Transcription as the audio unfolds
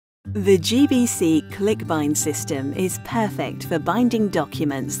The GBC ClickBind system is perfect for binding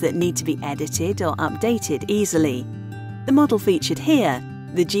documents that need to be edited or updated easily. The model featured here,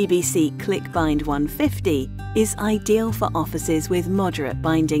 the GBC ClickBind 150, is ideal for offices with moderate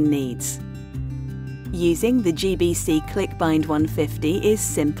binding needs. Using the GBC ClickBind 150 is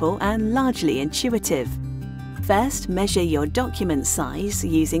simple and largely intuitive. First, measure your document size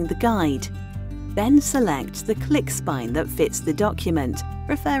using the guide. Then select the click spine that fits the document,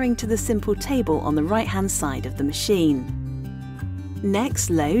 referring to the simple table on the right-hand side of the machine. Next,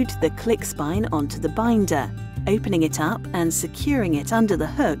 load the click spine onto the binder, opening it up and securing it under the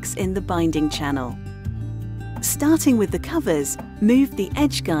hooks in the binding channel. Starting with the covers, move the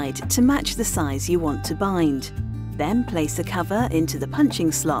edge guide to match the size you want to bind. Then place the cover into the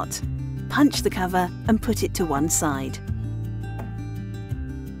punching slot. Punch the cover and put it to one side.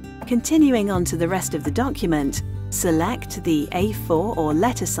 Continuing on to the rest of the document, select the A4 or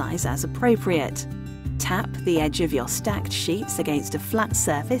letter size as appropriate. Tap the edge of your stacked sheets against a flat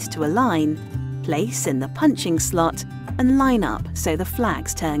surface to align, place in the punching slot and line up so the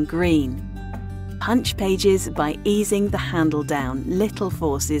flags turn green. Punch pages by easing the handle down, little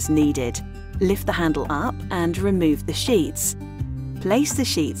force is needed. Lift the handle up and remove the sheets. Place the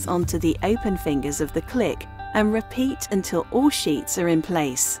sheets onto the open fingers of the click and repeat until all sheets are in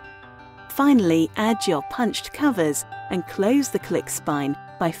place. Finally, add your punched covers and close the click spine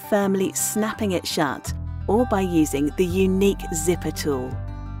by firmly snapping it shut or by using the unique zipper tool.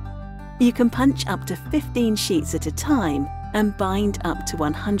 You can punch up to 15 sheets at a time and bind up to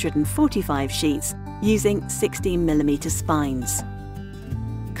 145 sheets using 16mm spines.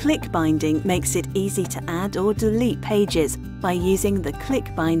 Click binding makes it easy to add or delete pages by using the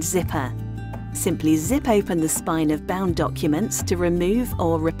ClickBind zipper. Simply zip open the spine of bound documents to remove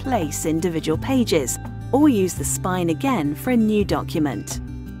or replace individual pages, or use the spine again for a new document.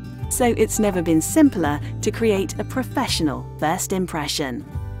 So it's never been simpler to create a professional first impression.